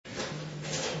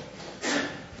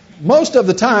Most of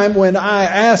the time when I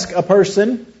ask a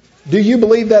person, do you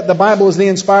believe that the Bible is the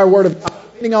inspired Word of God?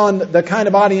 Depending on the kind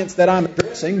of audience that I'm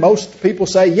addressing, most people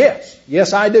say yes.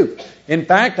 Yes, I do. In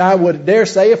fact, I would dare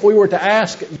say if we were to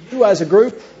ask you as a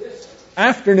group this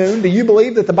afternoon, do you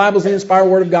believe that the Bible is the inspired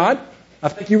Word of God? I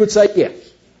think you would say yes.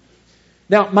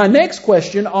 Now, my next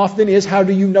question often is, how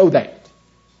do you know that?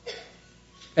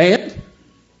 And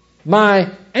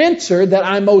my answer that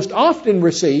I most often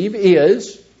receive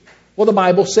is, well, the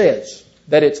Bible says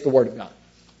that it's the Word of God.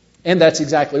 And that's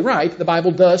exactly right. The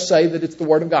Bible does say that it's the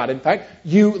Word of God. In fact,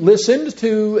 you listened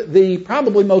to the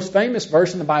probably most famous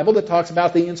verse in the Bible that talks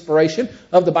about the inspiration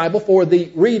of the Bible for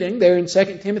the reading there in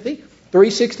 2 Timothy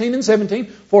 3:16 and 17.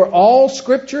 For all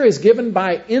Scripture is given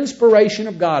by inspiration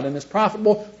of God and is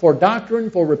profitable for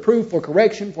doctrine, for reproof, for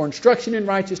correction, for instruction in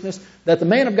righteousness, that the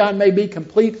man of God may be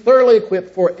complete, thoroughly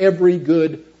equipped for every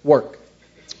good work.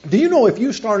 Do you know if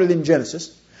you started in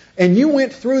Genesis and you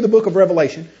went through the book of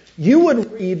Revelation, you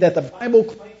would read that the Bible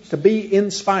claims to be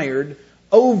inspired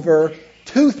over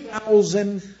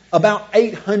 2,000, about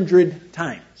 800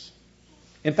 times.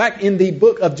 In fact, in the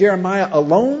book of Jeremiah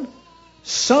alone,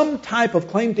 some type of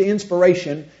claim to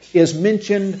inspiration is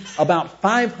mentioned about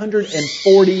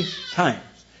 540 times.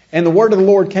 And the word of the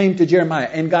Lord came to Jeremiah,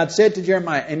 and God said to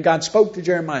Jeremiah, and God spoke to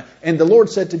Jeremiah, and the Lord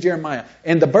said to Jeremiah,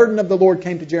 and the burden of the Lord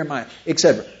came to Jeremiah,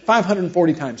 etc.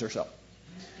 540 times or so.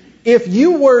 If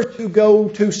you were to go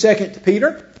to 2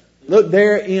 Peter, look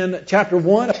there in chapter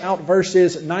 1, about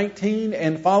verses 19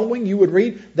 and following, you would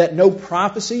read that no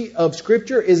prophecy of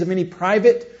Scripture is of any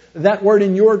private. That word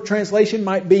in your translation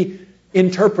might be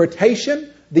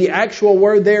interpretation. The actual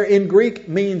word there in Greek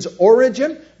means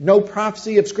origin. No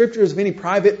prophecy of Scripture is of any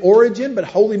private origin, but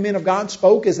holy men of God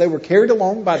spoke as they were carried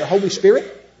along by the Holy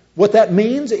Spirit. What that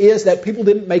means is that people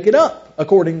didn't make it up,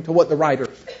 according to what the writers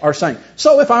are saying.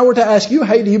 So if I were to ask you,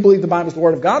 hey, do you believe the Bible is the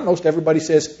Word of God? Most everybody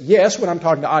says yes when I'm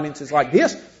talking to audiences like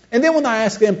this. And then when I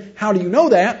ask them, how do you know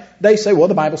that? They say, well,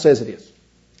 the Bible says it is.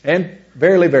 And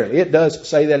verily, verily, it does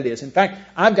say that it is. In fact,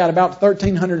 I've got about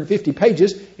 1,350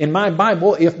 pages in my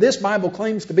Bible. If this Bible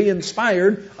claims to be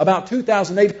inspired about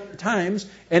 2,800 times,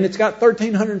 and it's got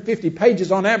 1,350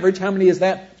 pages on average, how many is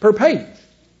that per page?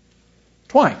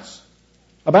 Twice.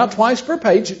 About twice per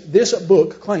page, this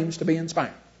book claims to be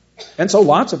inspired. And so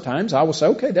lots of times I will say,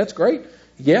 okay, that's great.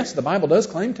 Yes, the Bible does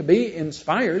claim to be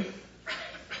inspired.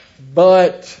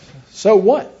 But so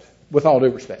what, with all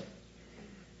due respect?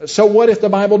 So what if the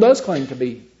Bible does claim to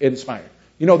be inspired?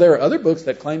 You know, there are other books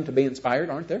that claim to be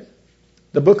inspired, aren't there?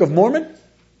 The Book of Mormon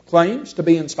claims to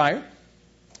be inspired.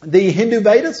 The Hindu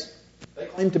Vedas, they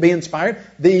claim to be inspired.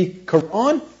 The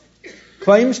Quran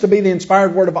claims to be the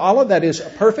inspired word of Allah that is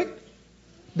perfect.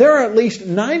 There are at least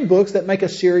 9 books that make a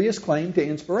serious claim to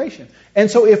inspiration. And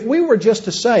so if we were just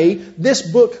to say this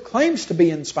book claims to be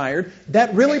inspired,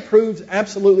 that really proves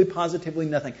absolutely positively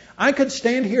nothing. I could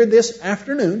stand here this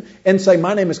afternoon and say,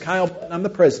 my name is Kyle Butt, and I'm the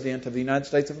President of the United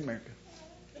States of America.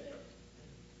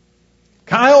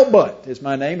 Kyle Butt is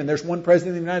my name, and there's one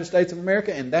President of the United States of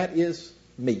America, and that is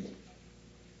me.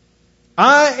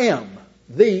 I am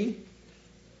the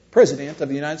President of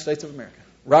the United States of America,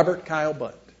 Robert Kyle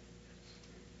Butt.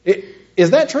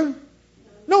 Is that true?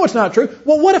 No, it's not true.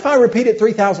 Well, what if I repeat it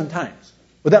 3,000 times?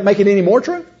 Would that make it any more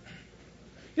true?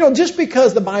 You know, just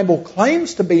because the Bible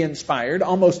claims to be inspired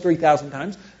almost 3,000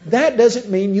 times, that doesn't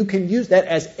mean you can use that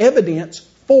as evidence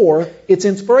for its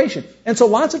inspiration. And so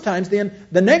lots of times then,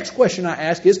 the next question I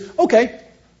ask is, okay,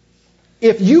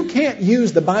 if you can't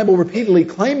use the Bible repeatedly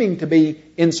claiming to be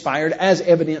inspired as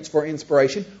evidence for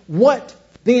inspiration, what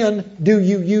then do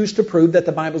you use to prove that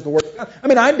the Bible is the Word of God? I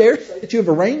mean, I dare say that you have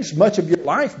arranged much of your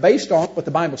life based on what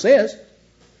the Bible says.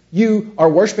 You are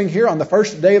worshiping here on the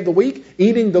first day of the week,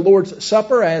 eating the Lord's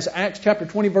Supper, as Acts chapter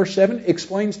 20, verse 7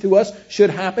 explains to us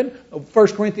should happen, 1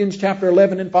 Corinthians chapter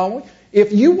 11 and following.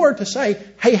 If you were to say,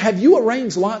 hey, have you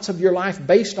arranged lots of your life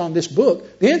based on this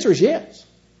book? The answer is yes.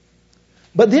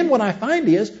 But then what I find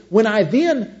is, when I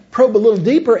then probe a little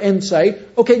deeper and say,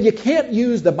 okay, you can't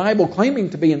use the Bible claiming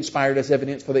to be inspired as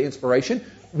evidence for the inspiration.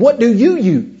 What do you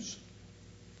use?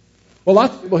 Well,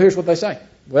 lots of people, here's what they say.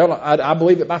 Well, I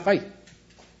believe it by faith.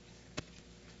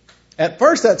 At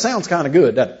first, that sounds kind of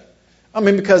good, doesn't it? I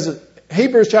mean, because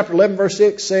Hebrews chapter 11, verse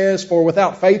 6 says, for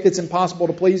without faith it's impossible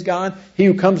to please God. He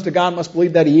who comes to God must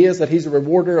believe that He is, that He's a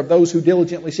rewarder of those who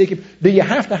diligently seek Him. Do you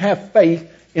have to have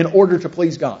faith in order to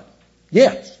please God?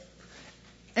 Yes.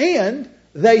 And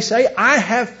they say, I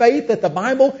have faith that the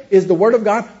Bible is the Word of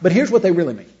God, but here's what they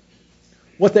really mean.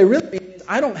 What they really mean is,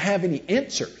 I don't have any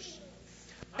answers.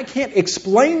 I can't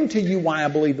explain to you why I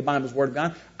believe the Bible is the Word of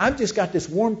God. I've just got this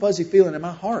warm, fuzzy feeling in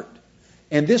my heart.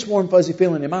 And this warm, fuzzy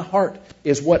feeling in my heart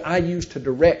is what I use to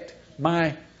direct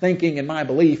my thinking and my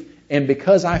belief. And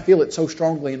because I feel it so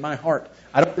strongly in my heart,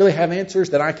 I don't really have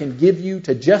answers that I can give you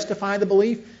to justify the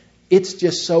belief. It's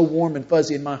just so warm and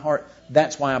fuzzy in my heart.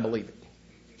 That's why I believe it.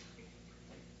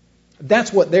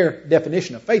 That's what their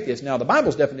definition of faith is. Now, the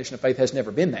Bible's definition of faith has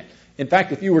never been that. In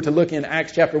fact, if you were to look in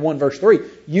Acts chapter 1, verse 3,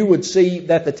 you would see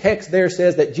that the text there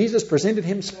says that Jesus presented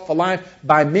himself alive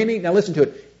by many, now listen to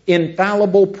it,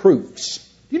 infallible proofs.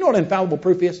 Do you know what infallible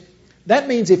proof is? That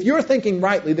means if you're thinking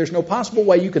rightly, there's no possible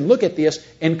way you can look at this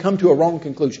and come to a wrong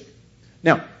conclusion.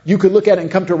 Now, you could look at it and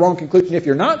come to a wrong conclusion if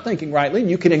you're not thinking rightly, and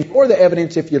you can ignore the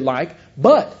evidence if you'd like,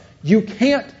 but you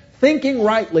can't, thinking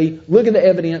rightly, look at the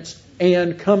evidence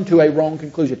and come to a wrong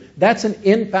conclusion. That's an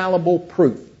infallible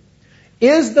proof.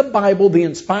 Is the Bible the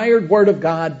inspired Word of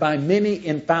God by many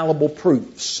infallible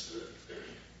proofs?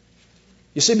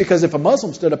 You see, because if a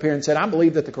Muslim stood up here and said, I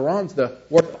believe that the Quran's the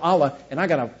Word of Allah, and I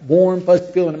got a warm,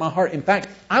 fuzzy feeling in my heart. In fact,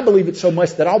 I believe it so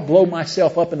much that I'll blow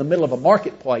myself up in the middle of a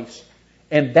marketplace.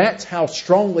 And that's how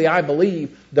strongly I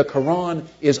believe the Quran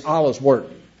is Allah's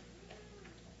Word.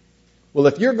 Well,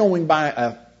 if you're going by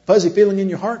a fuzzy feeling in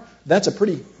your heart, that's a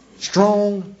pretty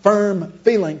strong, firm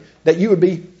feeling that you would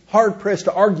be hard-pressed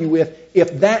to argue with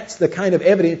if that's the kind of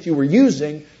evidence you were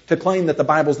using to claim that the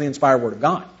Bible's the inspired Word of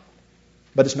God.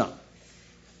 But it's not.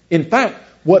 In fact,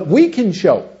 what we can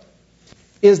show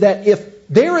is that if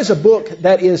there is a book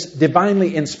that is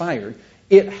divinely inspired,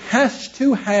 it has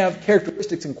to have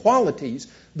characteristics and qualities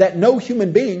that no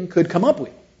human being could come up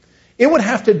with. It would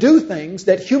have to do things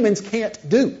that humans can't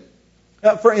do.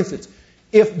 For instance,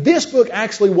 if this book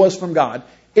actually was from God,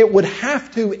 it would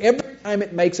have to, every time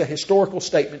it makes a historical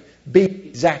statement, be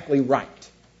exactly right.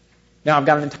 Now, I've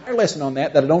got an entire lesson on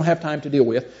that I don't have time to deal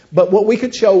with. But what we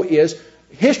could show is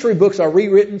history books are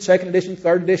rewritten, 2nd editions,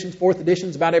 3rd editions, 4th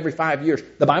editions, about every 5 years.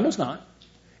 The Bible's not.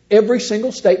 Every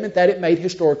single statement that it made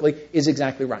historically is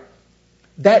exactly right.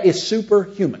 That is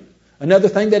superhuman. Another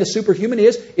thing that is superhuman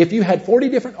is if you had 40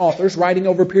 different authors writing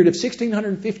over a period of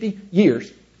 1,650 years,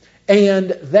 and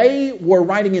they were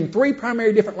writing in 3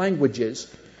 primary different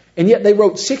languages, and yet they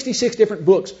wrote 66 different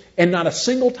books, and not a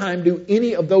single time do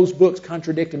any of those books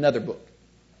contradict another book.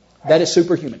 That is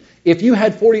superhuman. If you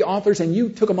had 40 authors and you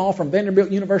took them all from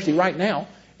Vanderbilt University right now,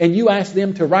 and you asked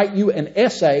them to write you an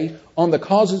essay on the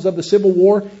causes of the Civil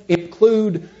War,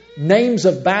 include names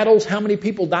of battles, how many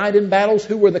people died in battles,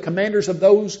 who were the commanders of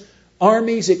those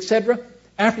armies, etc.,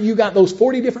 after you got those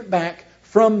 40 different back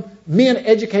from men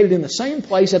educated in the same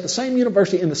place, at the same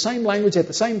university, in the same language, at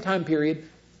the same time period,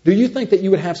 do you think that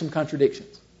you would have some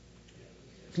contradictions?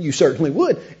 You certainly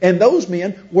would. And those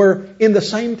men were in the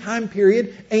same time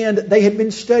period, and they had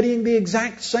been studying the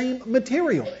exact same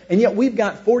material. And yet we've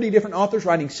got 40 different authors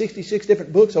writing 66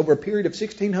 different books over a period of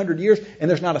 1,600 years, and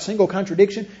there's not a single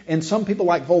contradiction. And some people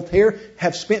like Voltaire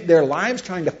have spent their lives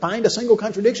trying to find a single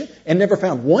contradiction and never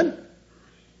found one.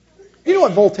 You know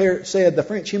what Voltaire said, the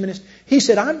French humanist? He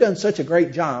said, I've done such a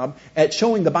great job at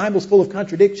showing the Bible's full of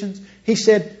contradictions. He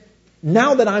said,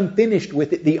 now that I'm finished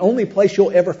with it, the only place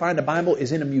you'll ever find a Bible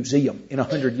is in a museum in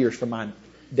 100 years from my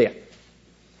death.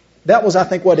 That was, I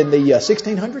think, in the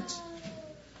 1600s?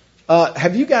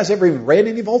 Have you guys ever even read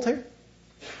any Voltaire?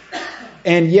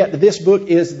 And yet this book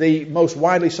is the most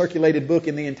widely circulated book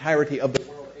in the entirety of the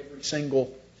world every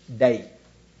single day.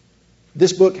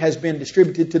 This book has been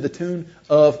distributed to the tune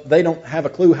of, they don't have a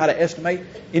clue how to estimate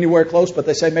anywhere close, but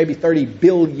they say maybe 30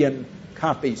 billion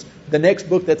copies. The next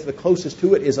book that's the closest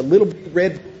to it is a little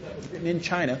red book that was written in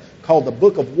China called the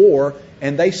Book of War,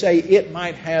 and they say it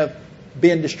might have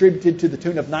been distributed to the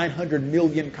tune of 900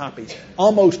 million copies.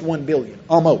 Almost 1 billion.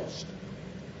 Almost.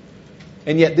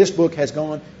 And yet this book has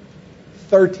gone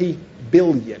 30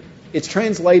 billion. It's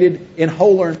translated in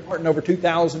whole or in part in over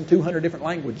 2,200 different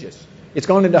languages. It's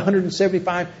gone into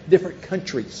 175 different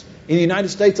countries. In the United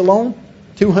States alone,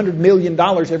 $200 million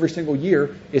every single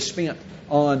year is spent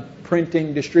on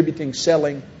printing, distributing,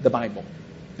 selling the Bible.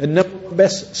 The number one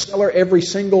bestseller every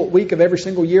single week of every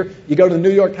single year. You go to the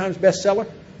New York Times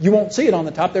bestseller, you won't see it on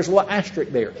the top. There's a little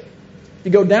asterisk there.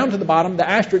 You go down to the bottom, the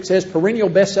asterisk says perennial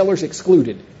bestsellers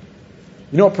excluded.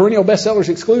 You know what perennial bestsellers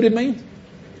excluded means?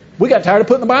 We got tired of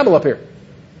putting the Bible up here.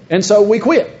 And so we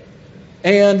quit.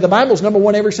 And the Bible's number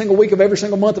one every single week of every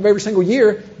single month of every single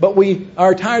year, but we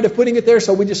are tired of putting it there,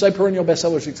 so we just say perennial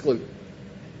bestsellers excluded.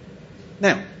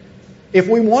 Now, if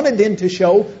we wanted then to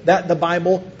show that the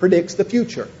Bible predicts the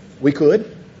future, we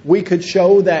could. We could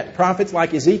show that prophets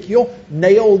like Ezekiel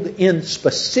nailed in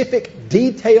specific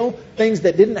detail things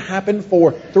that didn't happen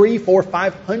for 300, 400,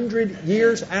 500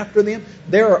 years after them.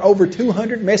 There are over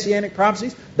 200 messianic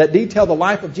prophecies that detail the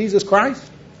life of Jesus Christ.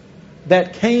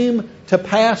 that came to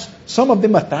pass, some of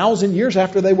them 1,000 years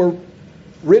after they were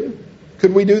written?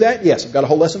 Could we do that? Yes, I've got a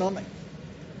whole lesson on that.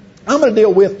 I'm going to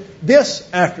deal with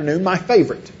this afternoon my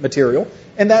favorite material,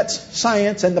 and that's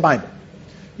science and the Bible.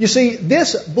 You see,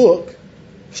 this book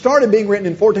started being written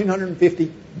in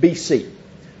 1450 BC.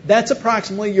 That's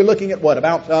approximately, you're looking at what,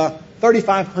 about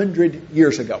 3,500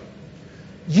 years ago.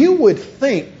 You would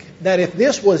think that if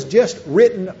this was just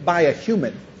written by a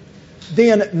human,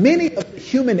 then many of the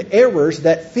human errors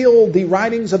that fill the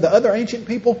writings of the other ancient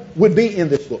people would be in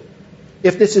this book,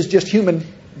 if this is just human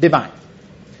divine.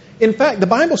 In fact, the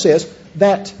Bible says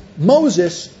that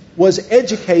Moses was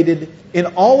educated in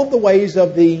all of the ways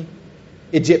of the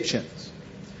Egyptians.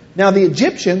 Now, the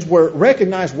Egyptians were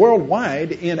recognized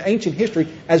worldwide in ancient history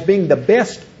as being the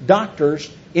best doctors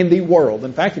in the world.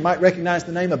 In fact, you might recognize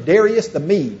the name of Darius the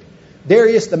Mede.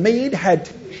 Darius the Mede had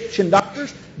 2 Egyptian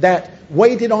doctors that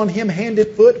waited on him hand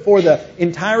and foot for the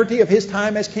entirety of his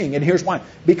time as king. And here's why.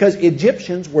 Because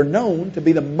Egyptians were known to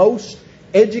be the most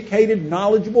educated,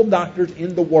 knowledgeable doctors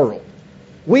in the world.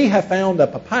 We have found a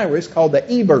papyrus called the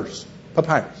Ebers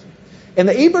Papyrus. And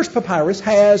the Ebers Papyrus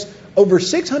has over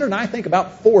 600, I think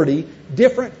about 40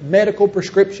 different medical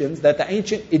prescriptions that the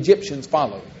ancient Egyptians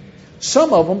followed.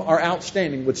 Some of them are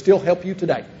outstanding, would still help you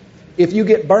today. If you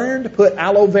get burned, put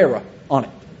aloe vera on it.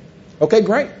 Okay,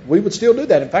 great. We would still do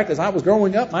that. In fact, as I was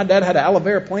growing up, my dad had an aloe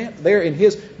vera plant there in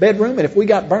his bedroom, and if we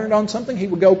got burned on something, he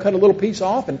would go cut a little piece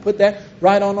off and put that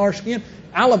right on our skin.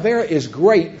 Aloe vera is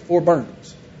great for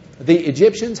burns. The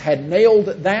Egyptians had nailed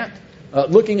that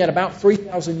looking at about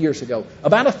 3,000 years ago.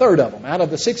 About a third of them, out of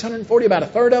the 640, about a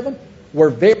third of them were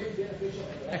very beneficial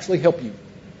and actually help you.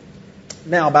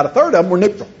 Now, about a third of them were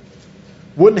neutral.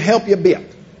 Wouldn't help you a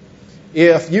bit.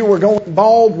 If you were going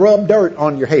bald, rub dirt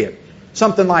on your head.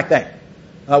 Something like that.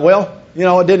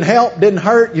 It didn't help, didn't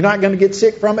hurt. You're not going to get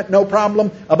sick from it, no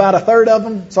problem. About a third of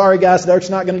them, sorry guys, dirt's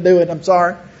not going to do it, I'm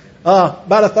sorry.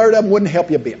 About a third of them wouldn't help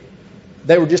you a bit.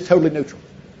 They were just totally neutral.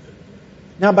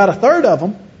 Now, about a third of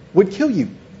them would kill you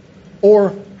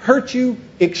or hurt you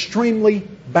extremely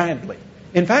badly.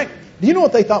 In fact, do you know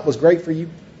what they thought was great for you?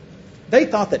 They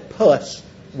thought that pus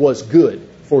was good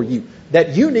for you.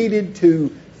 That you needed to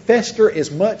fester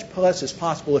as much pus as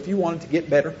possible if you wanted to get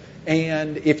better.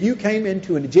 And if you came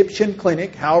into an Egyptian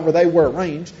clinic, however they were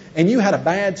arranged, and you had a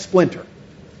bad splinter,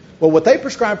 well, what they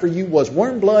prescribed for you was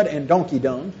worm blood and donkey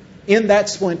dung in that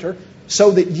splinter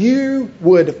so that you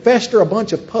would fester a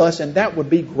bunch of pus, and that would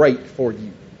be great for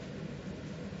you.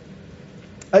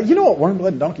 You know what worm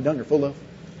blood and donkey dung are full of?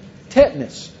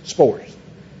 Tetanus spores.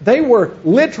 They were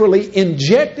literally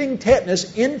injecting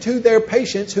tetanus into their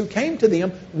patients who came to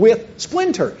them with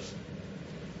splinters.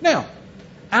 Now,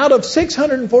 out of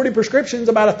 640 prescriptions,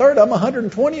 about a third of them,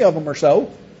 120 of them or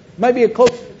so, maybe close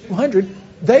to 200,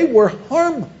 they were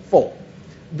harmful.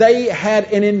 They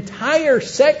had an entire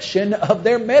section of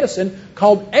their medicine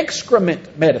called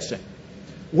excrement medicine,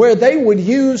 where they would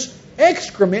use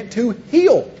excrement to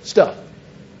heal stuff.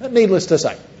 Needless to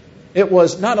say, it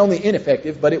was not only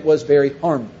ineffective, but it was very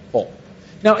harmful.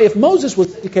 Now, if Moses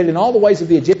was educated in all the ways of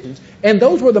the Egyptians, and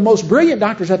those were the most brilliant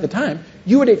doctors at the time,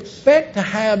 you would expect to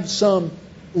have some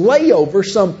layover,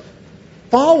 some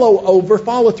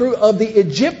follow through of the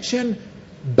Egyptian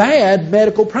bad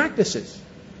medical practices.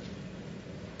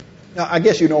 Now, I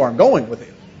guess you know where I'm going with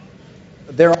it.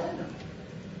 There are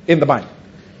in the Bible.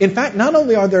 In fact, not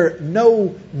only are there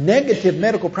no negative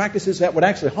medical practices that would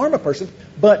actually harm a person,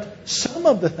 but some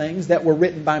of the things that were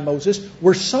written by Moses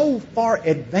were so far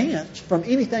advanced from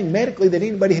anything medically that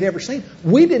anybody had ever seen,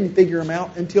 we didn't figure them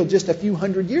out until just a few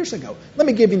hundred years ago. Let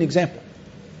me give you an example.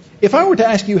 If I were to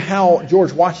ask you how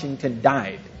George Washington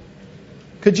died,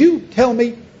 could you tell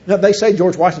me? Now, they say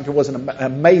George Washington was an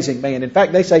amazing man. In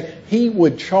fact, they say he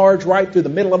would charge right through the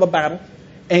middle of a battle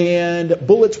and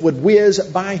bullets would whiz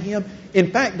by him.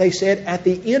 In fact, they said at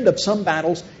the end of some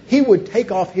battles, he would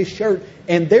take off his shirt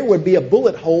and there would be a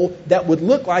bullet hole that would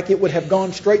look like it would have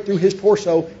gone straight through his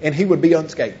torso and he would be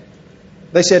unscathed.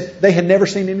 They said they had never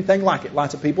seen anything like it.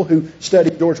 Lots of people who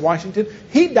studied George Washington.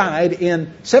 He died in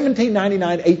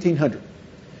 1799, 1800.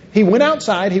 He went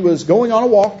outside. He was going on a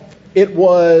walk. It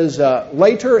was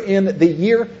later in the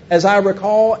year, as I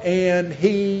recall, and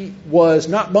he was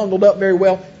not bundled up very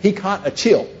well. He caught a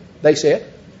chill, they said,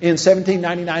 in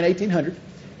 1799, 1800.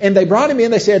 And they brought him in.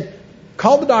 They said,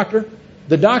 call the doctor.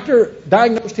 The doctor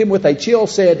diagnosed him with a chill,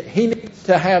 said he needs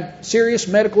to have serious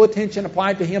medical attention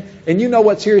applied to him. And you know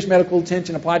what serious medical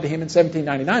attention applied to him in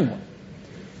 1799 was?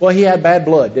 Well, he had bad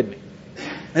blood, didn't he?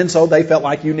 And so they felt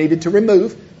like you needed to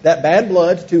remove that bad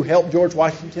blood to help George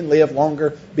Washington live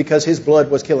longer because his blood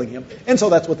was killing him. And so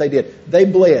that's what they did. They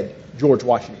bled George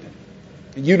Washington.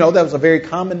 You know that was a very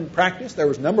common practice. There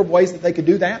was a number of ways that they could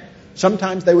do that.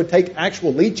 Sometimes they would take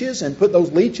actual leeches and put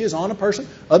those leeches on a person.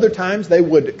 Other times they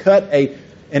would cut an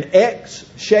X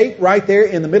shape right there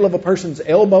in the middle of a person's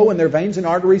elbow and their veins and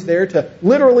arteries there to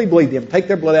literally bleed them, take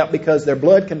their blood out because their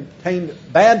blood contained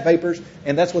bad vapors,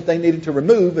 and that's what they needed to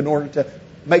remove in order to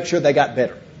make sure they got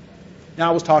better. Now,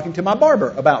 I was talking to my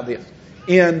barber about this.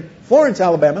 In Florence,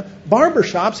 Alabama, barber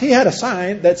shops, he had a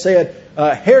sign that said,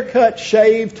 haircut,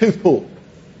 shave, tooth pull.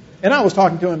 And I was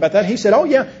talking to him about that. He said, oh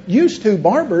yeah, used to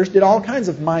barbers did all kinds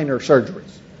of minor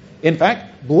surgeries. In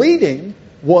fact, bleeding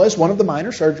was one of the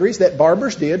minor surgeries that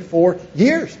barbers did for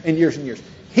years and years and years.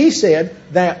 He said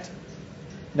that,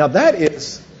 now that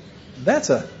is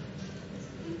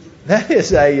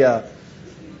a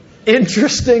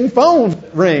interesting phone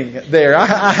ring there.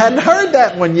 I hadn't heard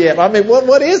that one yet. I mean,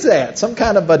 what is that? Some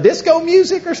kind of a disco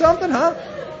music or something, huh?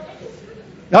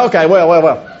 Okay,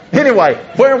 well. Anyway,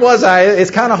 where was I?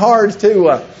 It's kind of hard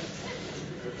to...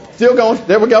 still going.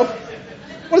 There we go.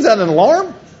 What is that, an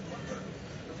alarm?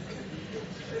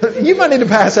 You might need to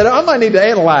pass that. I might need to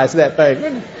analyze that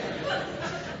thing.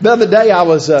 The other day I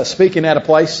was speaking at a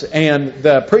place, and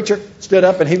the preacher stood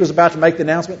up and he was about to make the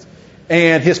announcements,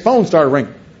 and his phone started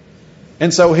ringing.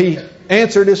 And so he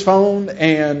answered his phone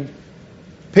and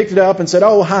picked it up and said,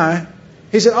 oh, hi.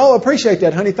 He said, oh, appreciate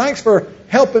that, honey. Thanks for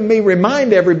helping me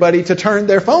remind everybody to turn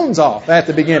their phones off at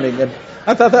the beginning. And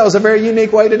I thought that was a very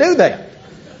unique way to do that.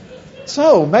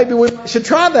 So maybe we should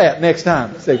try that next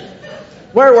time. Let's see.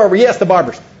 Where were we? Yes, the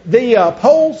barbers. The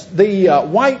poles, the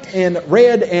white and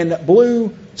red and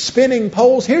blue spinning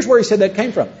poles, here's where he said that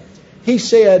came from. He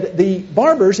said the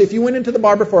barbers, if you went into the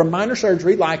barber for a minor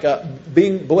surgery, like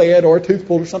being bled or a tooth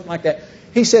pulled or something like that,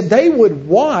 he said they would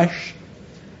wash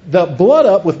the blood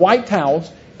up with white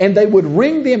towels, and they would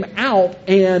wring them out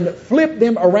and flip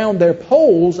them around their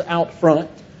poles out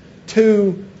front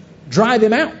to dry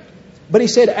them out. But he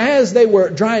said as they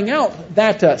were drying out,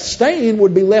 that stain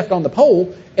would be left on the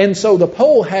pole, and so the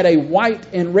pole had a white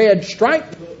and red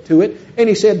stripe to it, and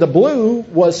he said the blue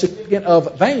was significant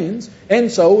of veins,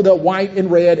 and so the white and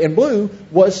red and blue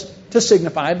was to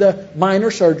signify the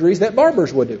minor surgeries that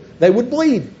barbers would do. They would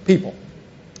bleed people.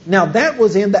 Now, that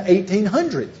was in the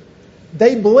 1800s.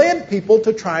 They bled people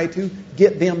to try to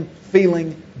get them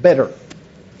feeling better.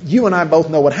 You and I both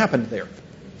know what happened there.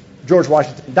 George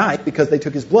Washington died because they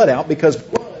took his blood out, because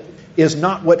blood is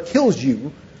not what kills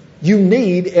you. You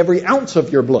need every ounce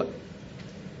of your blood.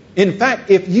 In fact,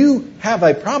 if you have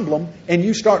a problem and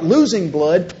you start losing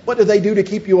blood, what do they do to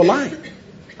keep you alive?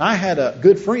 I had a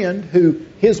good friend who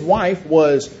his wife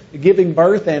was giving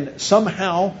birth, and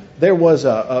somehow there was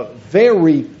a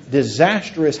very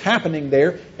disastrous happening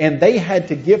there, and they had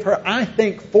to give her, I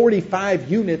think, 45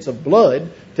 units of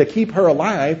blood to keep her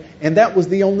alive, and that was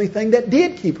the only thing that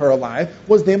did keep her alive,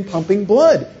 was them pumping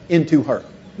blood into her.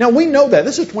 Now, we know that.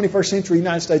 This is 21st century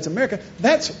United States of America.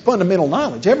 That's fundamental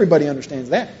knowledge. Everybody understands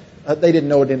that. They didn't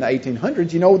know it in the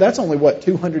 1800s. You know, that's only,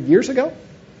 200 years ago?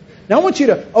 Now, I want you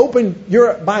to open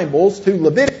your Bibles to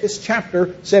Leviticus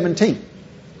chapter 17.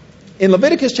 In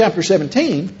Leviticus chapter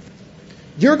 17,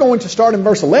 you're going to start in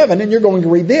verse 11, and you're going to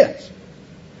read this.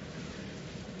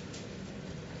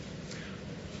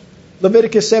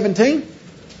 Leviticus 17,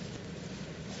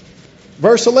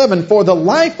 verse 11, for the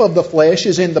life of the flesh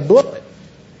is in the blood.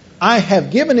 I have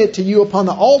given it to you upon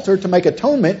the altar to make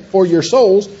atonement for your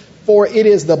souls, for it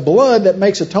is the blood that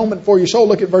makes atonement for your soul.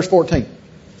 Look at verse 14.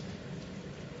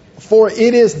 For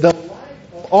it is the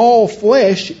life of all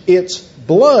flesh, its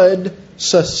blood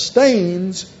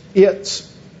sustains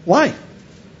its life.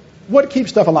 What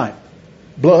keeps stuff alive?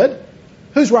 Blood.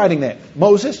 Who's writing that?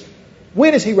 Moses.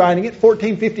 When is he writing it?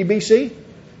 1450 BC?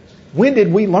 When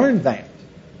did we learn that?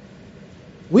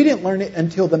 We didn't learn it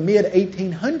until the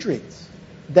mid-1800s,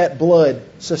 that blood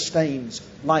sustains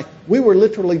life. We were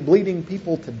literally bleeding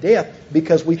people to death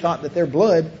because we thought that their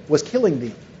blood was killing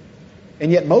them.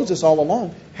 And yet Moses all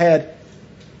along had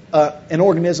an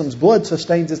organism's blood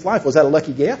sustains its life. Was that a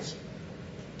lucky guess?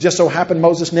 Just so happened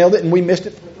Moses nailed it and we missed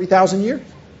it for 3,000 years?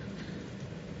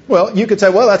 Well, you could say,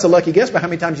 well, that's a lucky guess, but how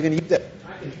many times are you going to use that?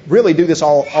 I can really do this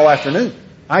all afternoon.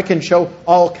 I can show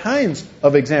all kinds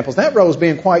of examples. That row is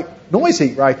being quite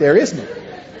noisy right there, isn't it?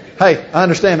 Hey, I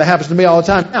understand that happens to me all the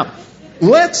time. Now,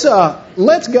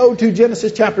 let's go to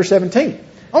Genesis chapter 17.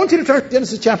 I want you to turn to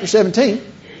Genesis chapter 17,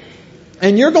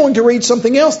 and you're going to read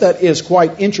something else that is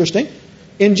quite interesting.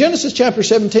 In Genesis chapter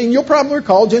 17, you'll probably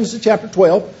recall Genesis chapter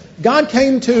 12. God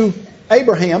came to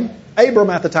Abram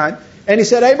at the time, and he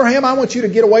said, Abraham, I want you to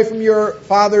get away from your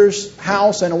father's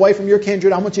house and away from your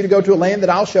kindred. I want you to go to a land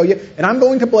that I'll show you, and I'm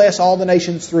going to bless all the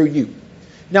nations through you.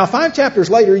 Now, 5 chapters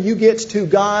later, you get to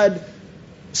God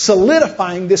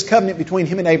solidifying this covenant between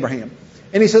him and Abraham.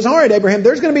 And he says, all right, Abraham,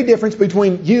 there's going to be a difference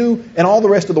between you and all the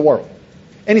rest of the world.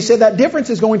 And he said that difference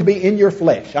is going to be in your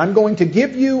flesh. I'm going to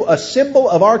give you a symbol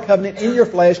of our covenant in your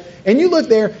flesh. And you look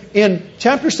there in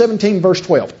chapter 17, verse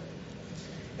 12.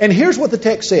 And here's what the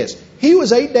text says. He who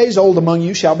is 8 days old among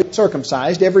you shall be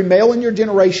circumcised. Every male in your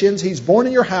generations, he's born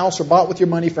in your house or bought with your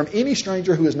money from any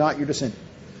stranger who is not your descendant.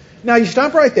 Now you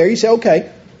stop right there. You say,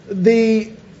 okay,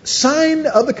 the sign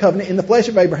of the covenant in the flesh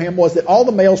of Abraham was that all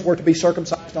the males were to be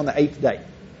circumcised on the 8th day.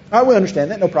 All right, we understand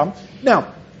that, no problem.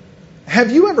 Now,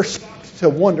 have you ever stopped to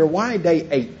wonder why day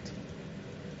 8?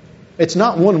 It's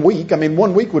not 1 week. I mean,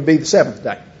 1 week would be the 7th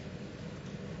day.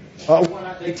 Why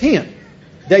not day 10?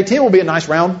 Day 10 will be a nice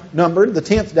round number, the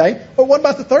 10th day. But what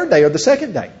about the 3rd day or the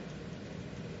 2nd day?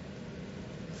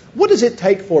 What does it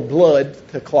take for blood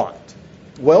to clot?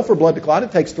 Well, for blood to clot,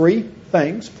 it takes 3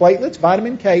 things: platelets,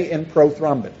 vitamin K, and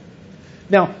prothrombin.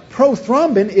 Now,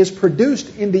 prothrombin is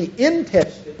produced in the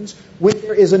intestines when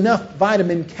there is enough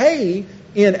vitamin K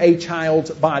in a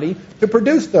child's body to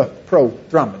produce the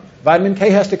prothrombin. Vitamin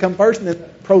K has to come first, and then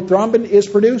prothrombin is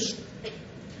produced.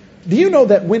 Do you know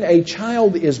that when a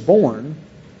child is born,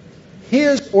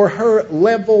 his or her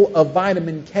level of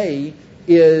vitamin K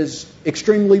is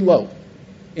extremely low?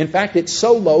 In fact, it's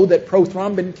so low that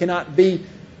prothrombin cannot be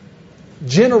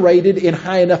generated in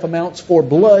high enough amounts for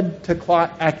blood to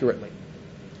clot accurately.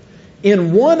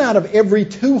 In 1 out of every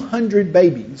 200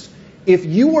 babies, if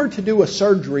you were to do a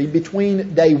surgery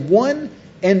between day 1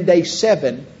 and day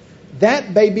 7,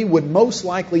 that baby would most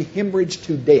likely hemorrhage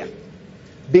to death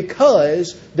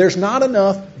because there's not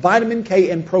enough vitamin K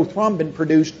and prothrombin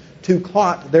produced to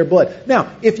clot their blood.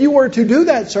 Now, if you were to do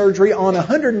that surgery on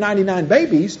 199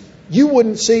 babies, you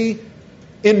wouldn't see,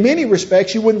 in many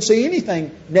respects, you wouldn't see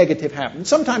anything negative happen.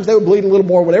 Sometimes they would bleed a little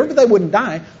more, whatever, but they wouldn't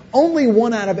die. Only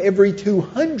 1 out of every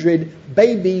 200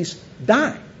 babies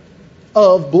die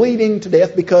of bleeding to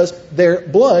death because their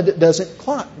blood doesn't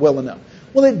clot well enough.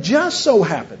 Well, it just so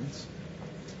happens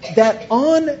that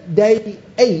on day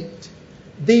 8,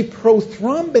 the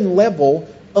prothrombin level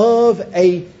of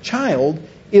a child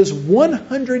is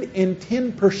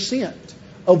 110%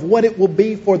 of what it will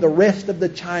be for the rest of the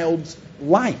child's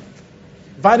life.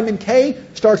 Vitamin K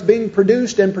starts being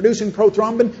produced and producing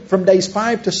prothrombin from days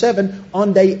 5 to 7.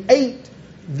 On day 8,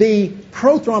 the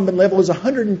prothrombin level is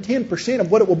 110% of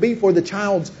what it will be for the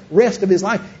child's rest of his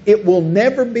life. It will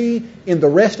never be in the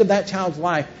rest of that child's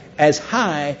life as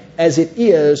high as it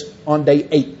is on day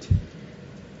 8.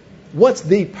 What's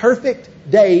the perfect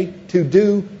day to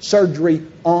do surgery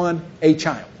on a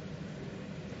child?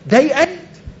 Day 8.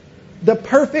 The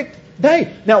perfect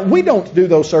day. Now, we don't do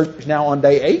those surgeries now on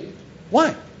day 8.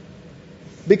 Why?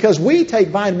 Because we take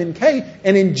vitamin K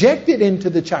and inject it into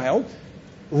the child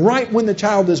right when the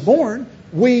child is born.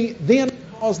 We then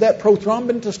cause that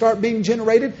prothrombin to start being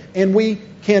generated, and we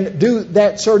can do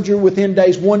that surgery within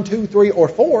days 1, 2, 3, or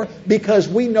 4 because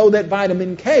we know that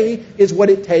vitamin K is what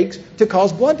it takes to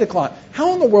cause blood to clot.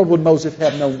 How in the world would Moses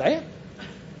have known that?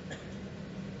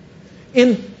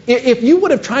 If you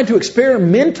would have tried to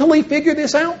experimentally figure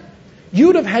this out, you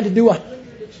would have had to do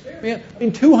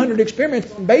 200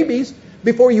 experiments on babies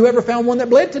before you ever found one that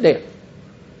bled to death.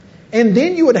 And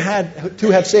then you would have had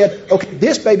to have said, okay,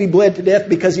 this baby bled to death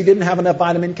because he didn't have enough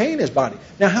vitamin K in his body.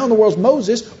 Now, how in the world is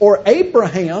Moses or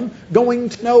Abraham going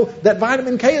to know that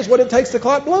vitamin K is what it takes to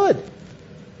clot blood?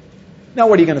 Now,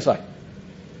 what are you going to say?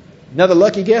 Another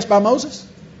lucky guess by Moses?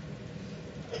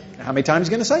 How many times is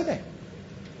he going to say that?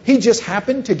 He just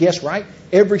happened to guess right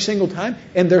every single time,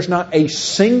 and there's not a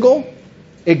single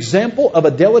example of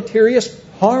a deleterious,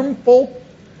 harmful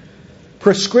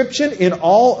prescription in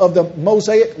all of the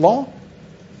Mosaic Law.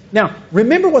 Now,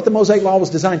 remember what the Mosaic Law was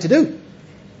designed to do.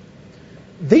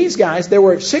 These guys, there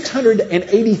were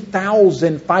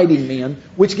 680,000 fighting men,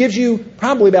 which gives you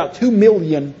probably about 2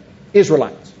 million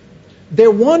Israelites. They're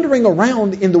wandering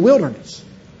around in the wilderness.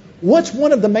 What's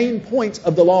one of the main points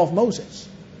of the Law of Moses?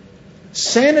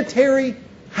 Sanitary,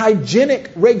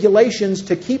 hygienic regulations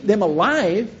to keep them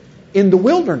alive in the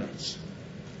wilderness.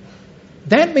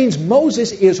 That means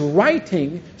Moses is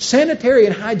writing sanitary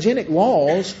and hygienic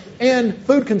laws and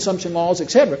food consumption laws,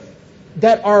 etc.,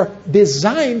 that are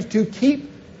designed to keep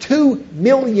 2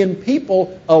 million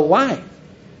people alive.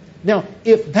 Now,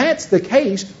 if that's the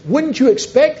case, wouldn't you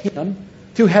expect him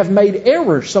to have made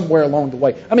errors somewhere along the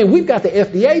way? I mean, we've got the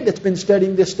FDA that's been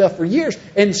studying this stuff for years,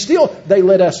 and still they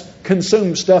let us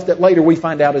consume stuff that later we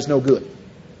find out is no good.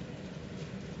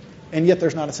 And yet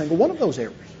there's not a single one of those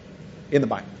errors in the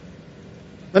Bible.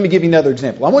 Let me give you another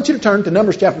example. I want you to turn to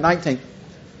Numbers chapter 19.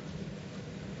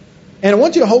 And I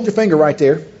want you to hold your finger right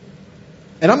there.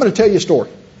 And I'm going to tell you a story.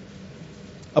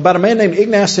 about a man named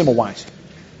Ignaz Semmelweis.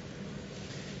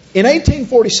 In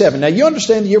 1847, now you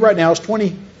understand the year right now is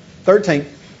 2013.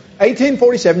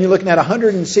 1847, you're looking at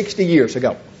 160 years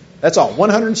ago. That's all,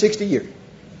 160 years.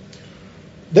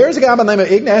 There's a guy by the name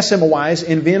of Ignaz Semmelweis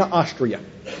in Vienna, Austria.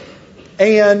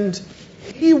 And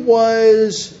he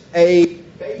was a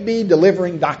baby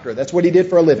delivering doctor. That's what he did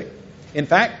for a living. In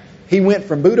fact, he went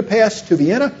from Budapest to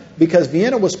Vienna because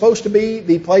Vienna was supposed to be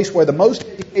the place where the most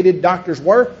educated doctors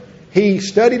were. He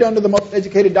studied under the most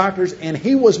educated doctors, and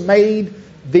he was made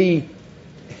the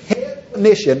head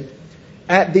clinician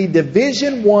at the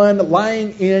Division I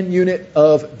lying-in unit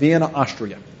of Vienna,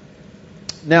 Austria.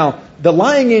 Now, the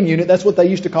lying-in unit, that's what they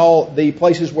used to call the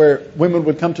places where women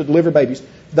would come to deliver babies.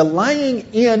 The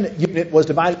lying-in unit was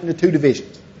divided into two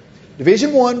divisions. Division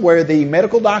I, where the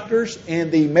medical doctors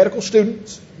and the medical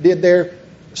students did their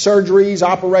surgeries,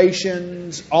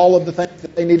 operations, all of the things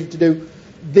that they needed to do.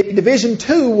 The Division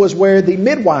II was where the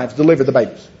midwives delivered the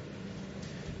babies.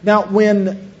 Now,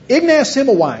 when Ignaz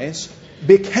Semmelweis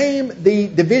became the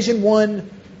Division I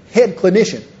head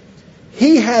clinician,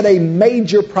 he had a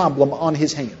major problem on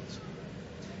his hands.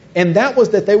 And that was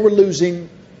that they were losing,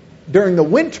 during the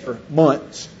winter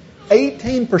months,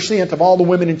 18% of all the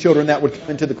women and children that would come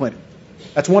into the clinic.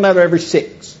 That's 1 out of every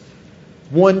 6.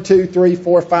 1, 2, 3,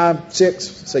 4, 5, 6.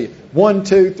 See, 1,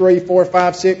 2, 3, 4,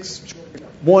 5, 6.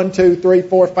 1, 2, 3,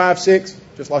 4, 5, 6.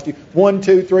 Just lost you. 1,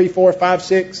 2, 3, 4, 5,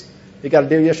 6. He got a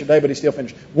deal yesterday, but he still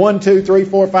finished. 1, 2, 3,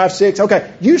 4, 5, 6.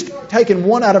 Okay, you start taking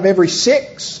 1 out of every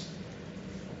 6,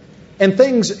 and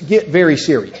things get very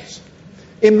serious.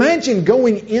 Imagine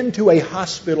going into a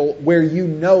hospital where you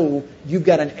know you've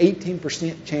got an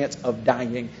 18% chance of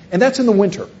dying, and that's in the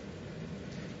winter.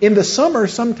 In the summer,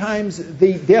 sometimes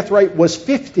the death rate was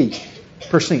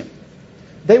 50%.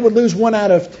 They would lose 1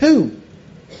 out of 2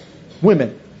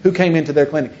 women who came into their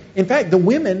clinic. In fact, the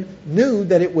women knew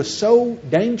that it was so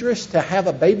dangerous to have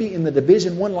a baby in the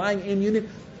Division I lying-in unit,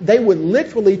 they would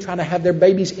literally try to have their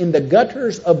babies in the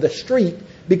gutters of the street,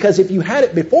 because if you had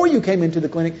it before you came into the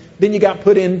clinic, then you got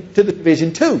put into the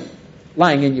Division II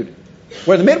lying-in unit,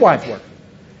 where the midwives were.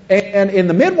 And in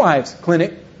the midwives'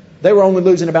 clinic, they were only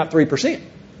losing about 3%.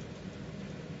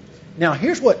 Now,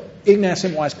 here's what Ignaz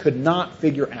Semmelweis could not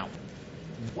figure out.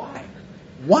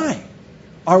 Why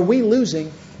are we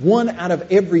losing 1 out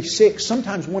of every 6,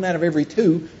 sometimes 1 out of every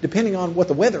 2, depending on what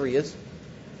the weather is?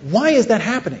 Why is that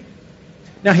happening?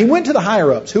 Now, he went to the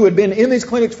higher-ups who had been in these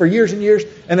clinics for years and years,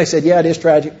 and they said, yeah, it is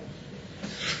tragic.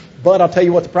 But I'll tell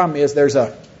you what the problem is. There's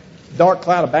a dark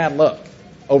cloud of bad luck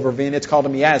over Vienna. It's called a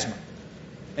miasma.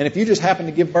 And if you just happen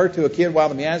to give birth to a kid while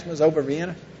the miasma is over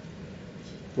Vienna,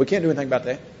 we can't do anything about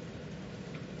that.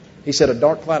 He said, a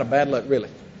dark cloud of bad luck, really?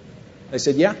 They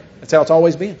said, yeah, that's how it's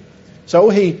always been. So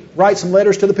he writes some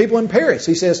letters to the people in Paris.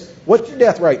 He says, what's your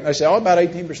death rate? And they say, oh, about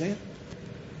 18%.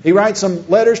 He writes some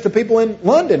letters to people in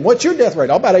London. What's your death rate?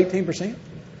 Oh, about 18%.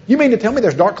 You mean to tell me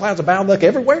there's dark clouds of bad luck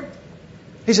everywhere?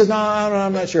 He says, no,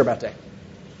 I'm not sure about that.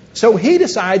 So he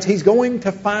decides he's going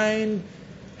to find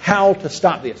how to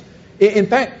stop this. In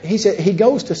fact, he said he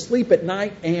goes to sleep at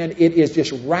night and it is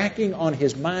just racking on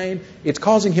his mind. It's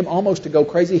causing him almost to go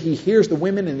crazy. He hears the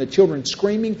women and the children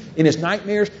screaming in his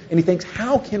nightmares, and he thinks,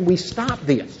 how can we stop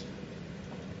this?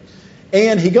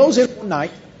 And he goes in one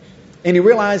night and he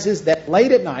realizes that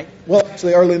late at night, well,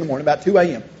 actually early in the morning, about 2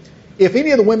 a.m., if any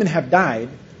of the women have died,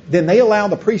 then they allow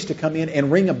the priest to come in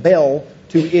and ring a bell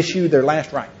to issue their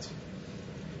last rites.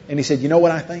 And he said, you know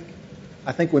what I think?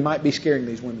 I think we might be scaring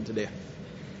these women to death.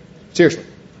 Seriously.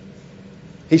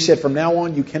 He said, from now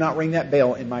on, you cannot ring that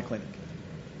bell in my clinic.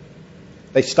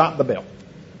 They stopped the bell.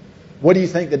 What do you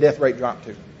think the death rate dropped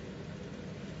to?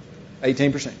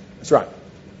 18%. That's right.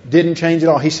 Didn't change at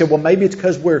all. He said, well, maybe it's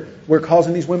because we're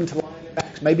causing these women to lie on their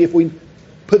backs. Maybe if we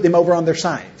put them over on their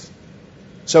sides.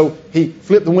 So he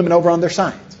flipped the women over on their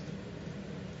sides.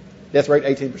 Death rate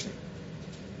 18%.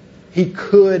 He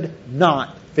could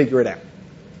not figure it out.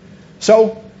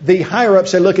 So the higher-up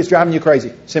said, look, it's driving you crazy.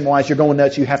 Semmelweis, you're going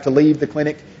nuts. You have to leave the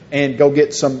clinic and go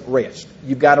get some rest.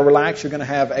 You've got to relax. You're going to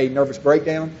have a nervous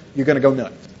breakdown. You're going to go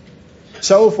nuts.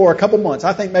 So for a couple months,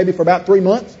 I think maybe for about 3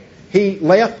 months, he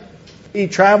left, he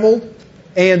traveled,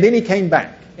 and then he came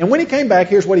back. And when he came back,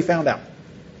 here's what he found out.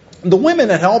 The women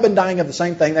had all been dying of the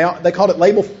same thing. They called it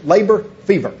labor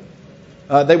fever.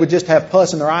 They would just have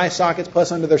pus in their eye sockets,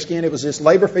 pus under their skin. It was just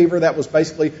labor fever. That was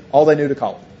basically all they knew to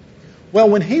call it. Well,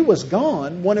 when he was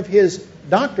gone, one of his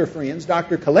doctor friends,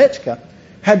 Dr. Kolechka,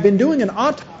 had been doing an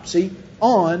autopsy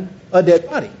on a dead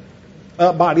body,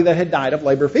 a body that had died of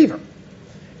labor fever.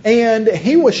 And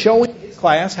he was showing his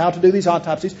class how to do these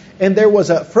autopsies. And there was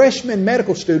a freshman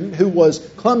medical student who was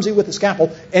clumsy with the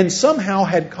scalpel and somehow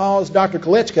had caused Dr.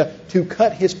 Kolechka to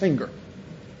cut his finger.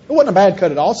 It wasn't a bad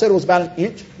cut at all. Said it was about an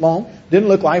inch long. Didn't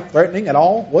look life-threatening at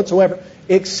all whatsoever,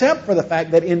 except for the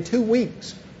fact that in 2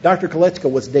 weeks, Dr.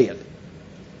 Kolechka was dead.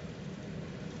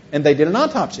 And they did an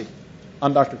autopsy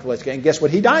on Dr. Kolechka. And guess what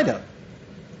he died of?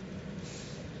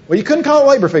 Well, you couldn't call it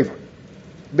labor fever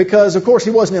because, of course,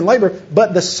 he wasn't in labor,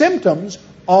 but the symptoms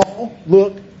all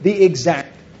looked the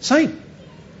exact same.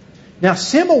 Now,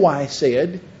 Semmelweis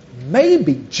said,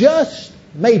 maybe, just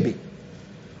maybe,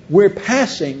 we're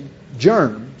passing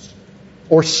germs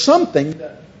or something.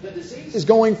 The disease is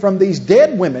going from these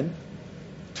dead women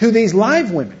to these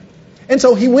live women. And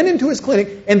so he went into his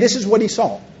clinic, and this is what he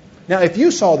saw. Now, if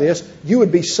you saw this, you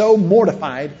would be so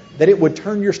mortified that it would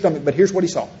turn your stomach. But here's what he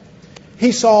saw.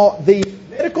 He saw the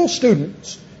medical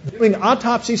students doing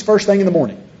autopsies first thing in the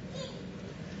morning.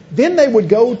 Then they would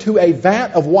go to a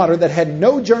vat of water that had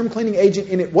no germ cleaning agent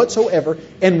in it whatsoever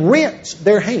and rinse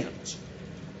their hands.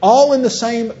 All in the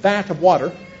same vat of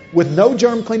water with no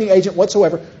germ cleaning agent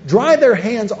whatsoever. Dry their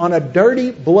hands on a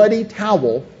dirty, bloody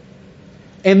towel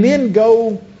and then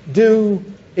go do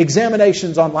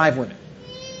examinations on live women.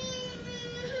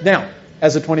 Now,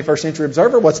 as a 21st century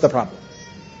observer, what's the problem?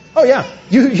 Oh yeah,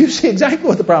 you see exactly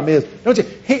what the problem is, don't you?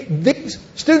 These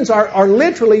students are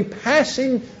literally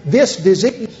passing this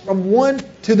disease from one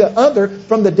to the other,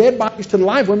 from the dead bodies to the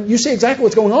live ones. You see exactly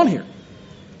what's going on here.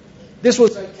 This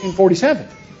was 1847.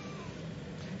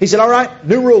 He said, all right,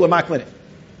 new rule in my clinic.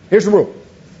 Here's the rule.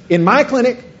 In my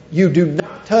clinic, you do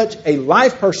not touch a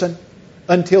live person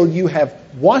until you have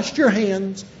washed your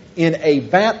hands in a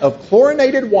vat of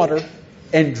chlorinated water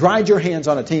and dried your hands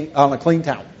on a clean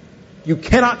towel. You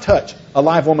cannot touch a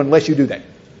live woman unless you do that.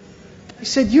 He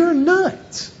said, you're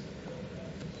nuts.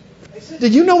 They said,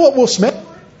 did you know what will smell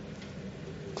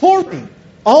like? Chlorine.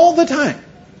 All the time.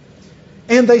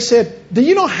 And they said, do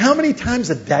you know how many times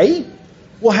a day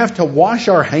we'll have to wash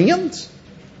our hands?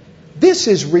 This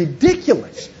is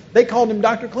ridiculous. They called him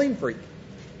Dr. Clean Freak.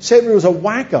 Said he was a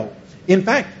wacko. In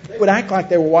fact, they would act like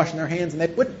they were washing their hands and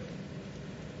they wouldn't.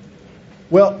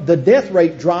 Well, the death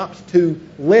rate dropped to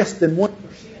less than 1%.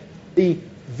 The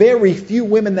very few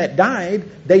women that died,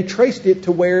 they traced it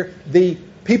to where the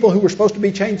people who were supposed to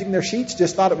be changing their sheets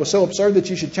just thought it was so absurd that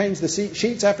you should change the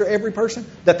sheets after every person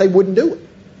that they wouldn't do it.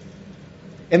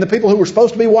 And the people who were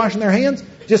supposed to be washing their hands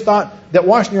just thought that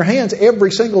washing your hands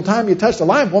every single time you touched a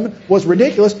live woman was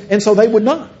ridiculous, and so they would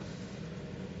not.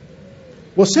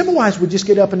 Well, Semmelweis would just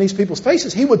get up in these people's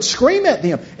faces. He would scream at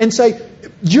them and say,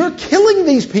 you're killing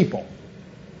these people.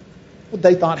 Well,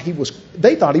 they thought he was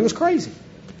crazy.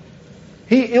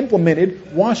 He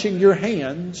implemented washing your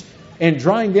hands and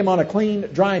drying them on a clean,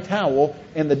 dry towel,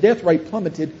 and the death rate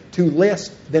plummeted to less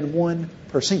than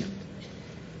 1%.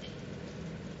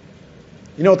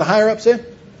 You know what the higher-up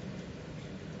said?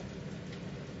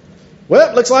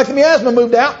 Well, looks like the miasma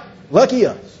moved out. Lucky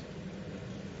us.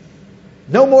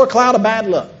 No more cloud of bad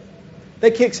luck.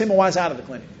 They kicked Semmelweis out of the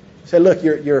clinic. Said, look,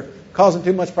 you're causing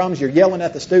too much problems. You're yelling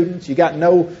at the students. You got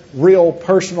no real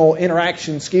personal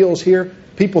interaction skills here.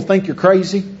 People think you're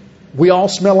crazy. We all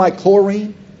smell like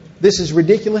chlorine. This is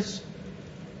ridiculous.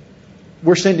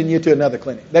 We're sending you to another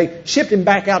clinic. They shipped him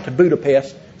back out to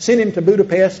Budapest, sent him to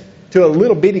Budapest to a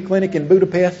little bitty clinic in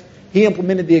Budapest. He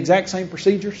implemented the exact same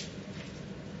procedures.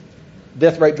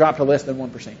 Death rate dropped to less than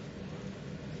 1%.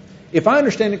 If I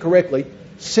understand it correctly,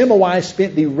 Semmelweis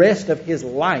spent the rest of his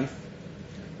life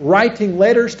writing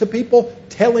letters to people,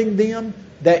 telling them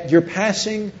that you're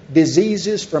passing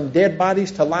diseases from dead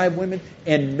bodies to live women,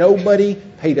 and nobody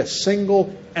paid a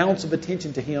single ounce of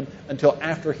attention to him until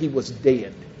after he was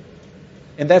dead.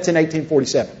 And that's in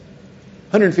 1847.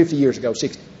 150 years ago,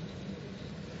 60.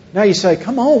 Now you say,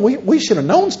 come on, we should have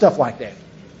known stuff like that.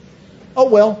 Oh,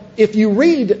 well, if you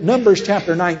read Numbers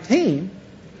chapter 19,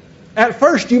 at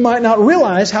first you might not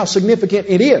realize how significant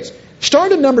it is.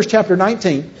 Start in Numbers chapter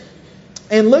 19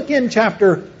 and look in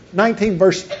chapter 19,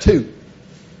 verse 2.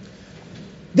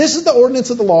 This is the ordinance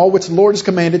of the law which the Lord has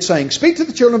commanded, saying, speak to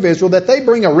the children of Israel that they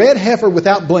bring a red heifer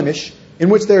without blemish, in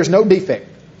which there is no defect.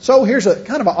 So here's a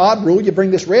kind of an odd rule. You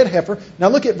bring this red heifer. Now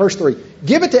look at verse 3.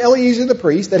 Give it to Eleazar the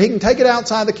priest that he can take it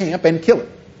outside the camp and kill it.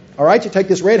 All right, you take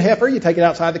this red heifer, you take it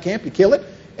outside the camp, you kill it,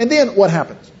 and then what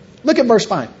happens? Look at verse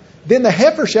 5. Then the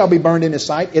heifer shall be burned in his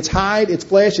sight. Its hide, its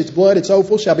flesh, its blood, its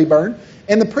offal shall be burned.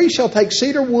 And the priest shall take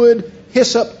cedar wood,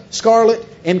 hyssop, scarlet,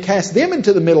 and cast them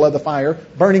into the middle of the fire,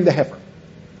 burning the heifer.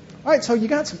 All right, so you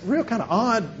got some real kind of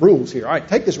odd rules here. All right,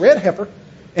 take this red heifer,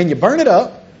 and you burn it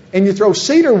up, and you throw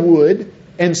cedar wood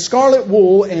and scarlet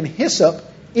wool and hyssop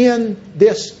in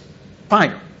this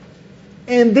fire.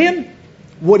 And then,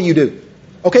 what do?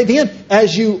 Okay, then,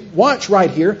 as you watch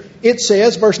right here, it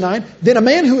says, verse 9, then a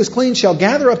man who is clean shall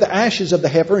gather up the ashes of the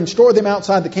heifer and store them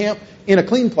outside the camp in a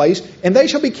clean place, and they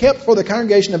shall be kept for the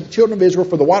congregation of the children of Israel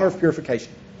for the water of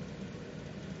purification.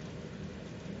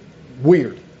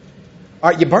 Weird. All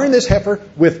right, you burn this heifer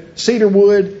with cedar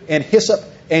wood and hyssop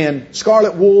and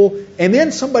scarlet wool, and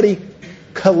then somebody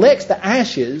collects the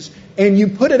ashes and you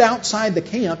put it outside the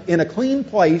camp in a clean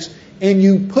place, and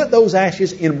you put those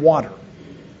ashes in water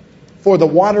for the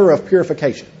water of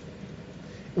purification.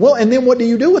 Well, and then what do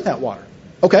you do with that water?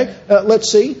 Okay,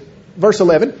 let's see. Verse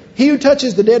 11. He who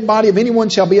touches the dead body of anyone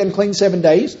shall be unclean 7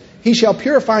 days. He shall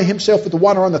purify himself with the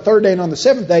water on the third day, and on the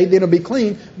seventh day, then he'll be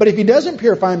clean. But if he doesn't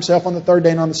purify himself on the third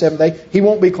day and on the seventh day, he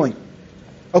won't be clean.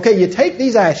 Okay, you take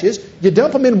these ashes, you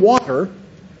dump them in water,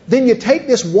 then you take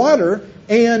this water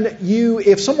and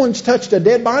if someone's touched a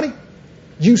dead body,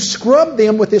 you scrub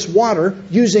them with this water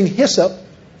using hyssop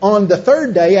on the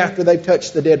third day after they've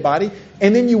touched the dead body,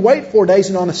 and then you wait 4 days,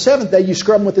 and on the seventh day you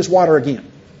scrub them with this water again.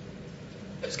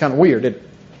 It's kind of weird, isn't it?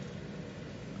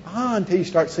 Until you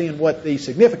start seeing what the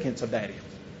significance of that is.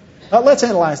 Now, let's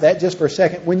analyze that just for a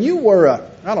second. When you were,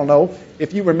 I don't know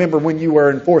if you remember when you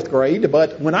were in 4th grade,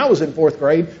 but when I was in 4th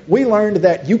grade, we learned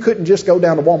that you couldn't just go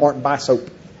down to Walmart and buy soap.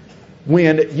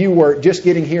 When you were just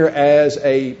getting here as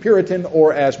a Puritan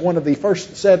or as one of the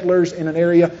first settlers in an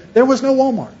area, there was no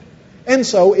Walmart. And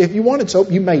so if you wanted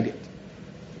soap, you made it.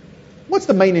 What's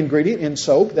the main ingredient in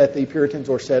soap that the Puritans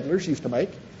or settlers used to make?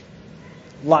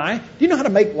 Lye. Do you know how to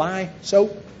make lye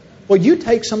soap? Well, you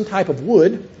take some type of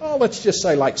wood, let's just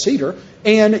say like cedar,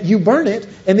 and you burn it,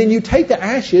 and then you take the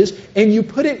ashes and you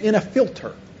put it in a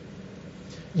filter.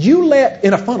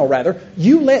 In a funnel rather,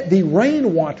 you let the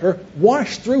rainwater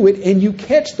wash through it, and you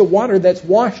catch the water that's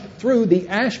washed through the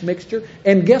ash mixture,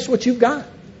 and guess what you've got?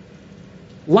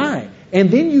 Lye. And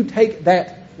then you take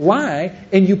that lye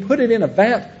and you put it in a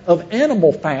vat of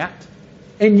animal fat,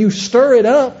 and you stir it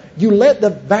up, you let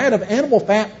the vat of animal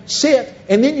fat sit,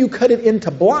 and then you cut it into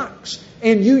blocks,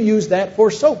 and you use that for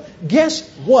soap. Guess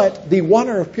what the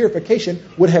water of purification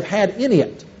would have had in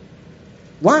it?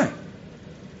 Lye.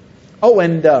 Oh,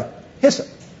 and hyssop.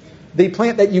 The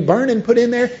plant that you burn and put in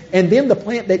there, and then the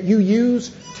plant that you use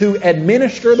to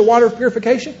administer the water of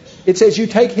purification. It says you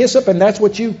take hyssop, and that's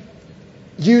what you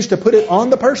use to put it on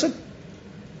the person.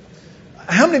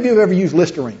 How many of you have ever used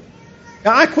Listerine?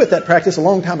 Now, I quit that practice a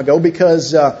long time ago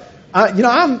because, I'm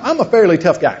a fairly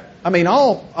tough guy. I mean, I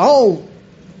don't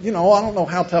know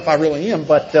how tough I really am,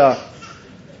 but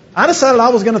I decided I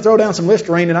was going to throw down some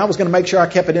Listerine, and I was going to make sure I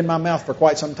kept it in my mouth for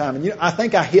quite some time. And I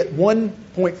think I hit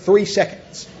 1.3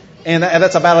 seconds, and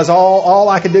that's about all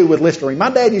I could do with Listerine.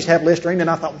 My dad used to have Listerine, and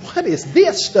I thought, what is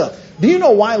this stuff? Do you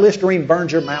know why Listerine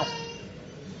burns your mouth?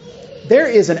 There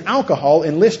is an alcohol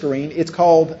in Listerine. It's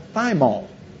called thymol.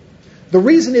 The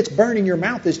reason it's burning your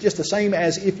mouth is just the same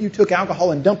as if you took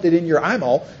alcohol and dumped it in your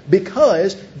eyeball,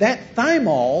 because that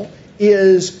thymol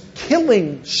is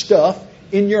killing stuff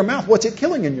in your mouth. What's it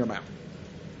killing in your mouth?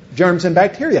 Germs and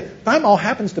bacteria. Thymol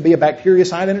happens to be a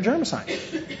bactericide and a germicide.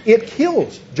 It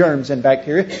kills germs and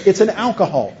bacteria. It's an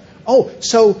alcohol. Oh,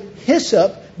 so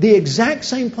hyssop, the exact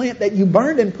same plant that you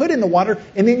burned and put in the water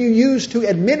and then you use to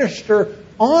administer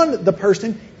on the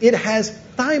person, it has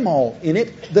thymol in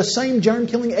it, the same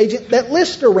germ-killing agent that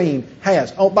Listerine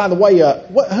has. Oh, by the way,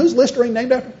 who's Listerine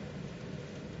named after?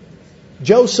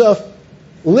 Joseph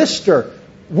Lister.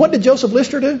 What did Joseph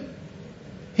Lister do?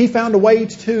 He found a way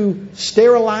to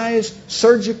sterilize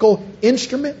surgical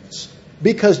instruments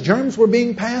because germs were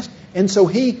being passed. And so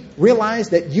he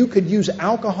realized that you could use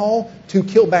alcohol to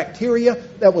kill bacteria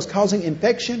that was causing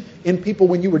infection in people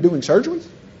when you were doing surgeries.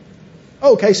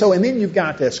 Okay, and then you've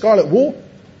got scarlet wool.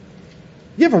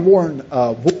 You ever worn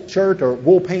a wool shirt or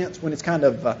wool pants when it's kind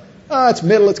of, it's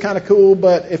middle, it's kind of cool,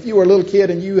 but if you were a little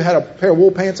kid and you had a pair of wool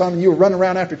pants on and you were running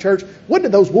around after church, what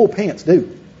did those wool pants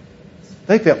do?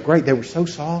 They felt great. They were so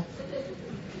soft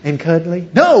and cuddly.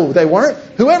 No, they weren't.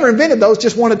 Whoever invented those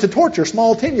just wanted to torture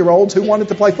small 10-year-olds who wanted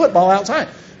to play football outside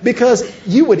because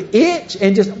you would itch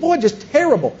and just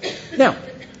terrible. Now,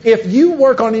 if you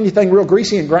work on anything real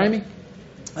greasy and grimy,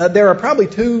 there are probably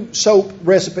two soaps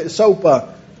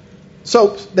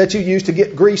that you use to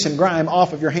get grease and grime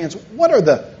off of your hands. What are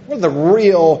the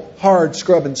real hard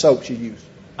scrubbing soaps you use?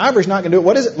 Ivory's not going to do it.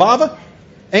 What is it? Lava?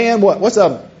 And what? What's the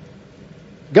other one?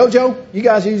 Gojo? You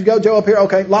guys use Gojo up here?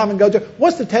 Okay, lava and Gojo.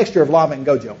 What's the texture of lava and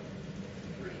Gojo?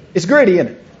 It's gritty,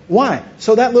 isn't it? Why?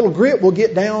 So that little grit will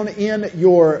get down in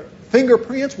your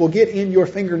Fingerprints will get in your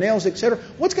fingernails, etc.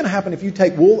 What's going to happen if you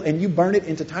take wool and you burn it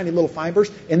into tiny little fibers,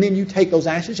 and then you take those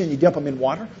ashes and you dump them in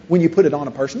water when you put it on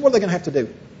a person? What are they going to have to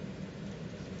do?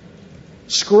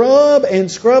 Scrub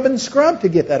and scrub and scrub to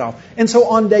get that off. And so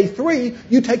on day 3,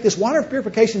 you take this water of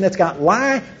purification that's got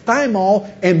lye, thymol,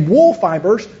 and wool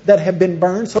fibers that have been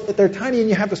burned so that they're tiny and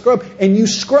you have to scrub, and you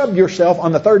scrub yourself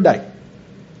on the 3rd day.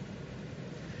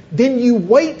 Then you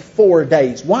wait 4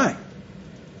 days. Why?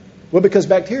 Well, because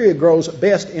bacteria grows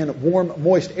best in warm,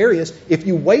 moist areas. If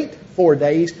you wait 4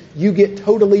 days, you get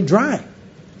totally dry.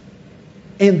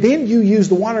 And then you use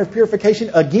the water of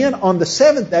purification again on the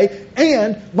 7th day.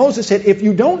 And Moses said, if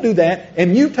you don't do that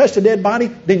and you touch a dead body,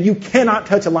 then you cannot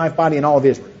touch a live body in all of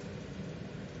Israel. Do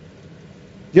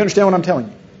you understand what I'm telling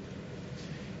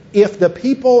you? If the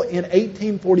people in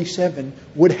 1847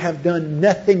 would have done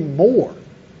nothing more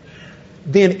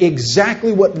than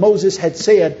exactly what Moses had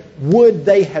said, would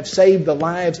they have saved the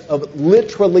lives of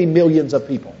literally millions of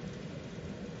people?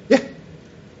 Yeah.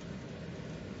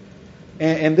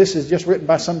 And this is just written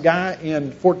by some guy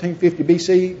in 1450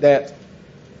 BC that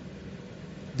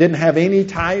didn't have any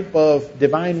type of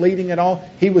divine leading at all.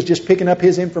 He was just picking up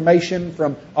his information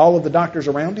from all of the doctors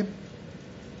around him.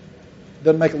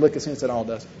 Doesn't make a lick of sense at all,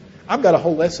 does it? I've got a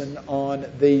whole lesson on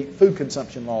the food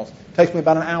consumption laws. It takes me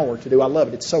about an hour to do. I love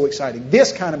it. It's so exciting.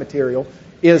 This kind of material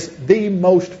is the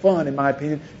most fun, in my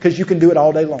opinion, because you can do it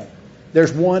all day long.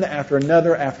 There's one after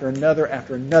another, after another,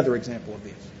 after another example of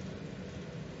this.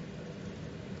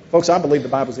 Folks, I believe the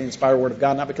Bible is the inspired Word of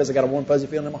God, not because I got a warm, fuzzy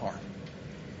feeling in my heart,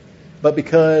 but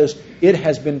because it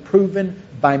has been proven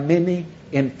by many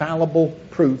infallible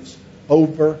proofs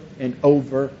over and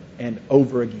over and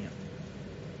over again.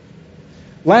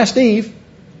 Last eve,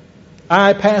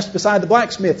 I passed beside the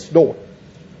blacksmith's door,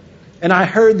 and I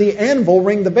heard the anvil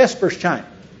ring the Vespers chime.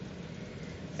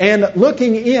 And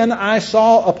looking in, I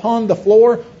saw upon the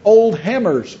floor old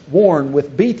hammers worn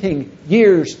with beating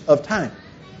years of time.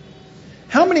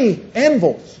 How many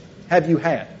anvils have you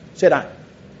had, said I,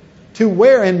 to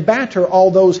wear and batter all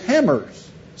those hammers?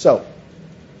 So,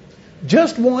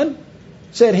 just one,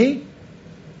 said he.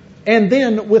 And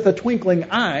then with a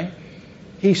twinkling eye,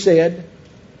 he said,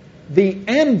 the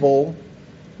anvil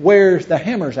wears the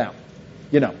hammers out,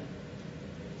 you know.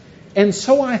 And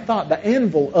so I thought, the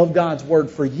anvil of God's Word,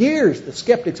 for years the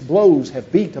skeptics' blows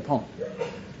have beat upon.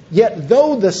 Yet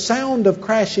though the sound of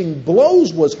crashing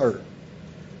blows was heard,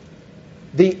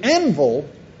 the anvil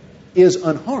is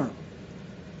unharmed.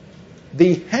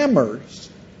 The hammers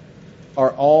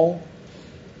are all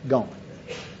gone.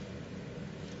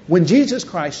 When Jesus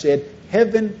Christ said,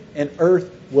 heaven and earth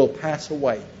will pass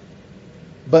away,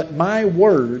 but my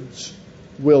words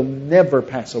will never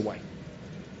pass away.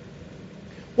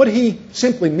 What he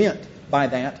simply meant by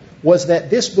that was that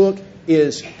this book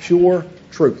is pure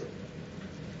truth.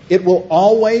 It will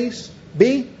always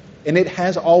be, and it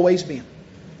has always been.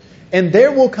 And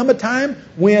there will come a time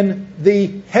when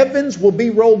the heavens will be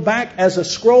rolled back as a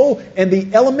scroll, and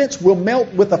the elements will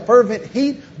melt with a fervent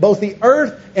heat. Both the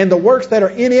earth and the works that are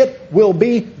in it will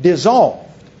be dissolved,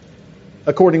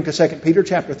 according to 2 Peter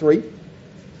chapter 3.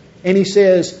 And he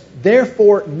says,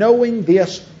 therefore, knowing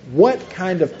this, what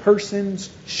kind of persons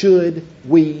should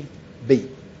we be?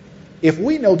 If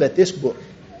we know that this book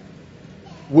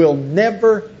will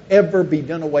never, ever be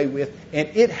done away with, and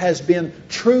it has been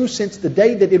true since the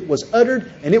day that it was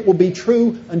uttered, and it will be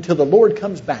true until the Lord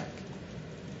comes back,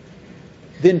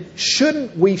 then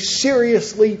shouldn't we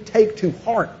seriously take to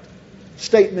heart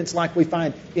statements like we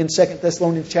find in 2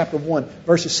 Thessalonians chapter 1,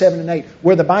 verses 7 and 8,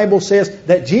 where the Bible says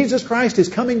that Jesus Christ is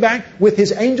coming back with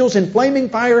His angels in flaming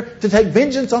fire to take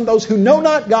vengeance on those who know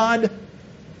not God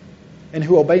and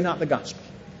who obey not the gospel.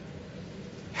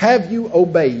 Have you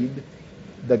obeyed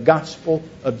the gospel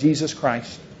of Jesus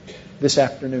Christ this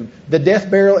afternoon? The death,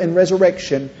 burial, and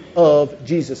resurrection of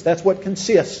Jesus. That's what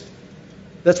consists.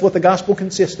 That's what the gospel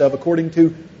consists of, according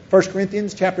to 1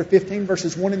 Corinthians chapter 15,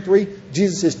 verses 1 and 3.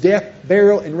 Jesus' death,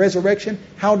 burial, and resurrection.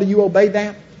 How do you obey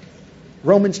that?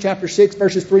 Romans chapter 6,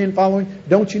 verses 3 and following.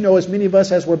 Don't you know, as many of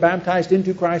us as were baptized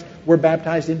into Christ, were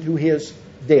baptized into His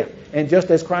death. And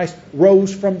just as Christ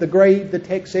rose from the grave, the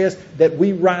text says that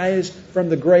we rise from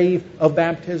the grave of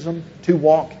baptism to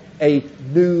walk a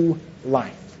new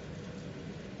life.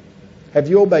 Have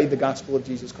you obeyed the gospel of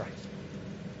Jesus Christ?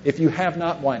 If you have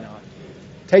not, why not?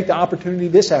 Take the opportunity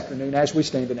this afternoon as we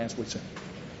stand and as we sing.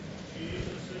 Jesus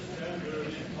is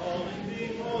tenderly calling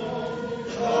me home,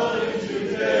 calling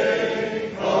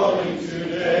today, calling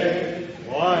today.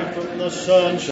 Why from the sunshine